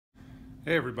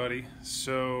Hey everybody,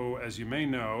 so as you may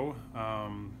know,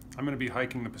 I'm going to be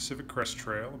hiking the Pacific Crest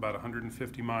Trail, about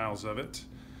 150 miles of it,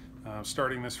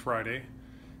 starting this Friday,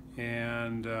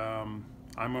 and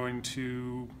I'm going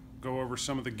to go over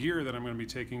some of the gear that I'm going to be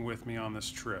taking with me on this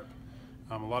trip.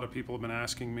 A lot of people have been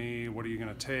asking me, what are you going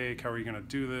to take, how are you going to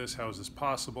do this, how is this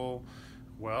possible?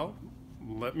 Well,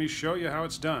 let me show you how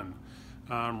it's done.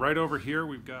 Right over here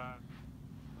we've got,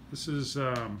 this is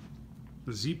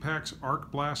the Z-Packs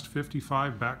Arc Blast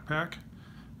 55 backpack.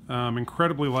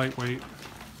 Incredibly lightweight.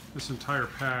 This entire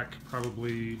pack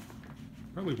probably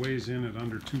weighs in at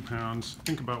under 2 pounds. I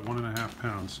think about 1.5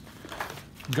 pounds.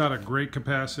 Got a great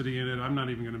capacity in it. I'm not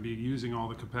even going to be using all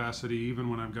the capacity, even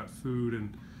when I've got food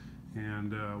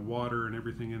and water and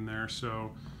everything in there. So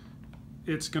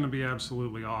it's going to be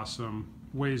absolutely awesome.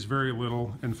 Weighs very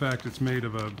little. In fact, it's made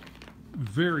of a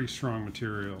very strong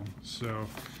material. So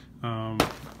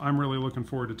I'm really looking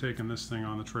forward to taking this thing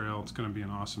on the trail. It's going to be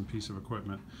an awesome piece of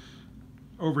equipment.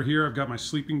 Over here I've got my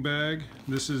sleeping bag.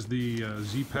 This is the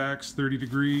Z-Packs 30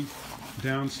 degree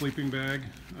down sleeping bag.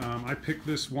 I picked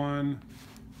this one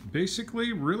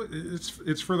basically really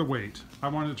it's for the weight. I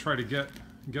wanted to try to get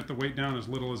the weight down as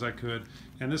little as I could,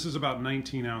 and this is about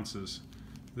 19 ounces,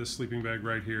 this sleeping bag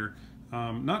right here.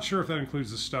 Not sure if that includes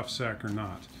the stuff sack or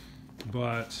not,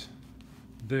 but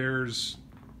there's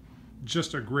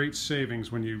just a great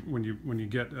savings when you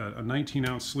get a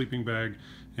 19-ounce sleeping bag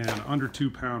and an under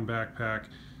 2-pound backpack.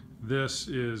 This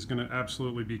is going to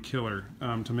absolutely be killer.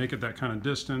 To make it that kind of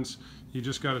distance, you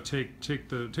just got to take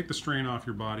the strain off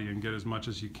your body and get as much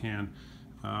as you can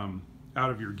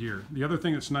out of your gear. The other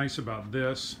thing that's nice about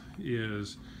this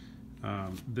is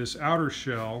this outer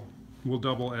shell will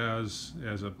double as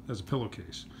a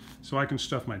pillowcase. So I can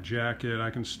stuff my jacket,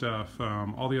 I can stuff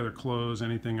all the other clothes,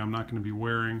 anything I'm not going to be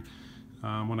wearing.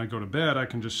 When I go to bed, I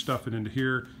can just stuff it into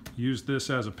here, use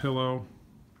this as a pillow,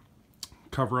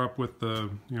 cover up with the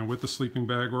sleeping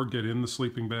bag, or get in the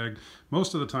sleeping bag.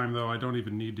 Most of the time, though, I don't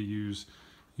even need to use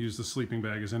the sleeping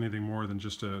bag as anything more than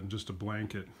just a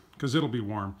blanket, because it'll be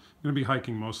warm. I'm going to be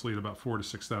hiking mostly at about 4,000 to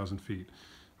 6,000 feet.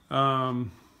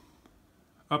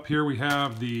 Up here we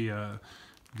have the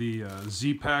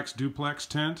Z-Packs duplex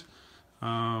tent.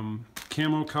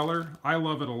 Camo color. I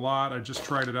love it a lot. I just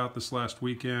tried it out this last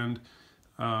weekend.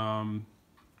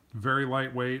 Very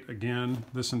lightweight. Again,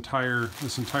 this entire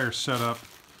setup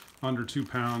under 2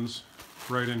 pounds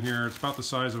right in here. It's about the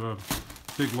size of a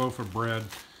big loaf of bread.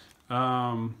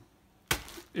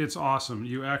 It's awesome.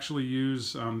 You actually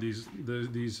use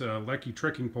these Lecky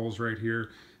trekking poles right here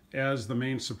as the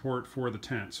main support for the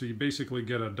tent. So you basically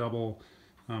get a double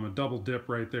dip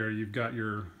right there. You've got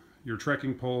your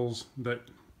trekking poles that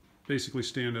basically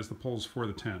stand as the poles for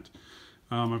the tent.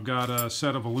 I've got a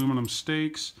set of aluminum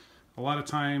stakes. A lot of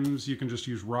times you can just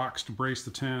use rocks to brace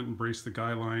the tent and brace the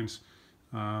guy lines,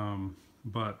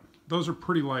 but those are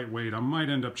pretty lightweight. I might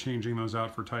end up changing those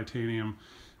out for titanium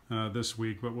this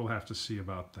week, but we'll have to see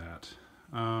about that.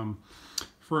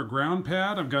 For a ground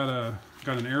pad, I've got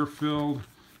an air-filled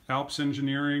Alps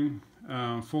Engineering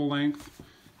full length.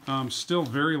 Still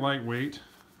very lightweight.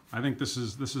 I think this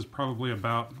is probably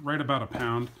right about a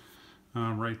pound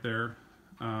right there,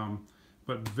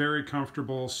 but very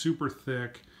comfortable, super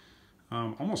thick,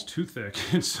 almost too thick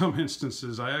in some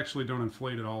instances. I actually don't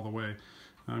inflate it all the way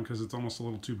because it's almost a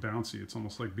little too bouncy. It's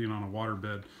almost like being on a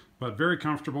waterbed, but very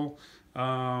comfortable.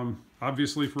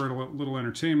 Obviously, for a little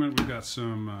entertainment, we've got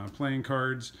some playing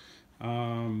cards.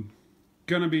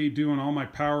 Gonna be doing all my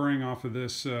powering off of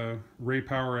this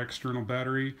RayPower external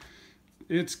battery.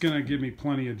 It's gonna give me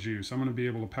plenty of juice. I'm gonna be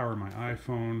able to power my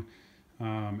iPhone,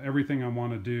 everything I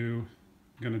want to do.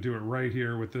 I'm gonna do it right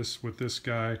here with this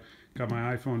guy. Got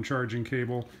my iPhone charging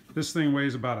cable. This thing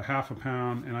weighs about 1/2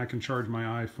 pound, and I can charge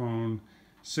my iPhone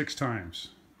 6 times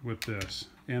with this.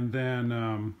 And then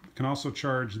can also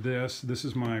charge this. This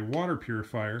is my water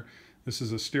purifier. This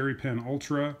is a SteriPen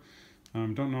Ultra.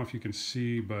 Don't know if you can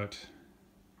see, but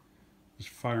just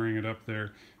firing it up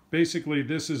there. Basically,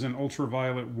 this is an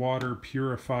ultraviolet water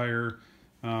purifier,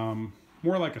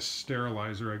 more like a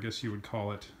sterilizer, I guess you would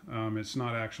call it. It's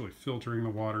not actually filtering the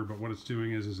water, but what it's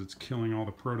doing is it's killing all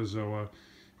the protozoa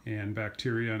and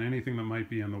bacteria and anything that might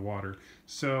be in the water.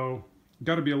 So,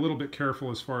 got to be a little bit careful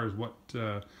as far as what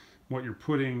you're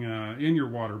putting in your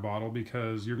water bottle,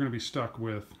 because you're going to be stuck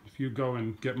with, if you go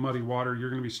and get muddy water, you're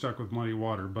going to be stuck with muddy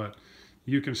water. But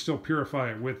you can still purify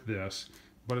it with this,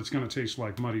 but it's going to taste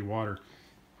like muddy water.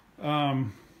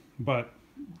 But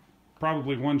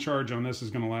probably one charge on this is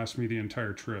going to last me the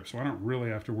entire trip, so I don't really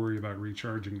have to worry about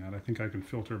recharging that. I think I can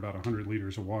filter about 100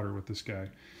 liters of water with this guy.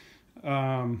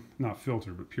 Not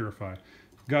filter, but purify.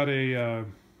 Got a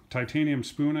titanium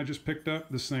spoon I just picked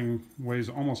up. This thing weighs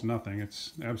almost nothing.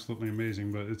 It's absolutely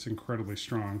amazing, but it's incredibly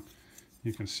strong.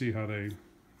 You can see how they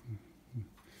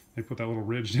put that little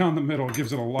ridge down the middle. It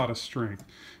gives it a lot of strength.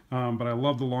 But I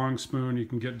love the long spoon. You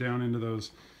can get down into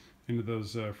those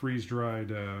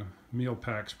freeze-dried meal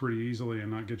packs pretty easily and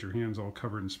not get your hands all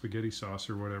covered in spaghetti sauce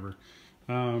or whatever.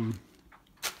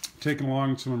 Taking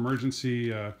along some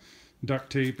emergency duct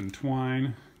tape and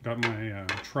twine. Got my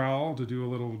trowel to do a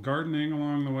little gardening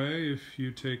along the way, if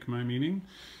you take my meaning.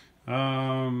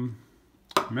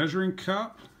 Measuring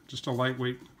cup, just a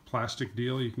lightweight plastic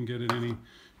deal you can get at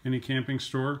any camping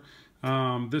store.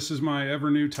 This is my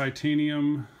Evernew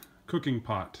titanium cooking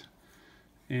pot,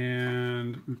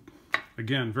 and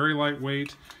again, very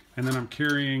lightweight. And then I'm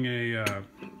carrying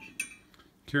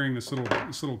this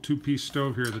little two-piece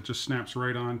stove here that just snaps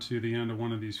right onto the end of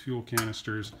one of these fuel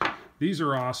canisters. These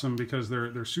are awesome because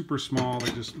they're super small.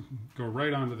 They just go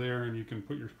right onto there, and you can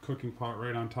put your cooking pot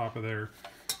right on top of there.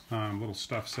 Little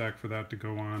stuff sack for that to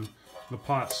go on. The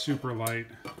pot's super light,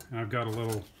 and I've got a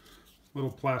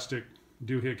little plastic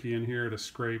doohickey in here to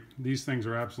scrape. These things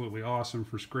are absolutely awesome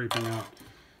for scraping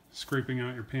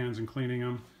out your pans and cleaning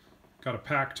them. Got a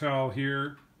pack towel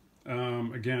here.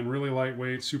 Again, really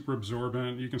lightweight, super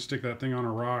absorbent. You can stick that thing on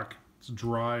a rock. It's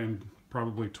dry in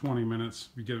probably 20 minutes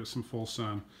if you give it some full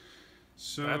sun.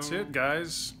 So that's it,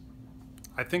 guys.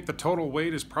 I think the total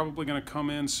weight is probably going to come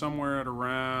in somewhere at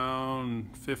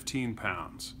around 15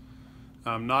 pounds.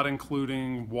 Not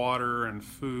including water and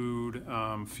food,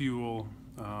 fuel,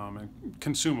 and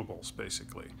consumables,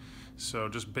 basically. So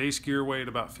just base gear weight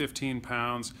about 15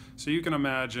 pounds. So you can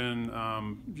imagine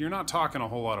you're not talking a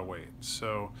whole lot of weight.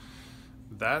 So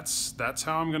that's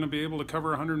how I'm going to be able to cover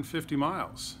 150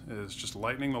 miles, is just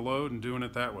lightening the load and doing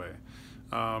it that way.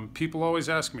 People always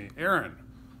ask me, Aaron,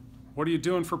 what are you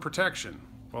doing for protection?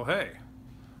 Well, hey,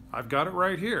 I've got it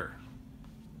right here.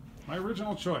 My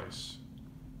original choice.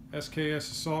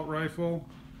 SKS assault rifle,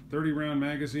 30-round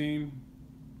magazine,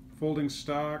 folding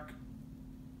stock,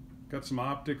 got some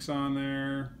optics on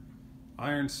there,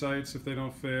 iron sights if they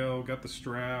don't fail, got the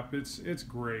strap. It's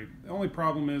great. The only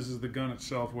problem is the gun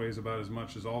itself weighs about as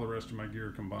much as all the rest of my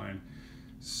gear combined.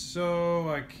 So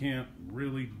I can't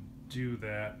really do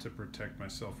that to protect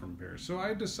myself from bears. So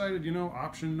I decided, you know,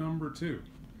 option number 2.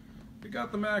 We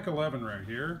got the Mac 11 right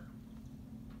here,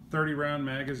 30-round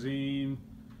magazine.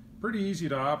 Pretty easy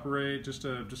to operate, just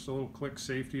a little click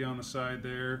safety on the side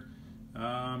there.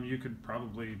 You could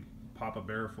probably pop a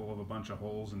bear full of a bunch of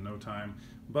holes in no time.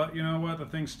 But you know what? The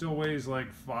thing still weighs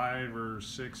like 5 or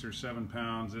 6 or 7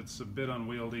 pounds. It's a bit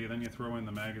unwieldy. Then you throw in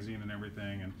the magazine and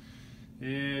everything, and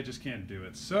it just can't do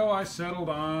it. So I settled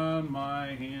on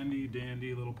my handy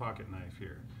dandy little pocket knife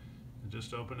here.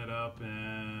 Just open it up,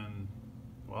 and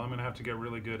well, I'm gonna have to get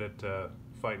really good at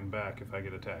fighting back if I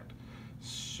get attacked.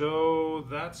 So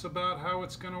that's about how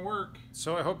it's going to work.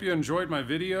 So I hope you enjoyed my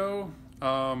video.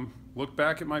 Look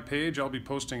back at my page. I'll be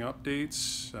posting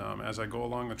updates as I go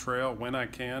along the trail when I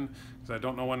can, because I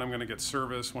don't know when I'm going to get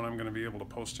service, when I'm going to be able to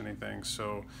post anything.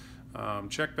 So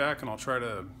check back, and I'll try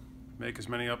to make as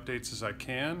many updates as I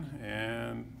can,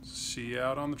 and see you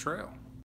out on the trail.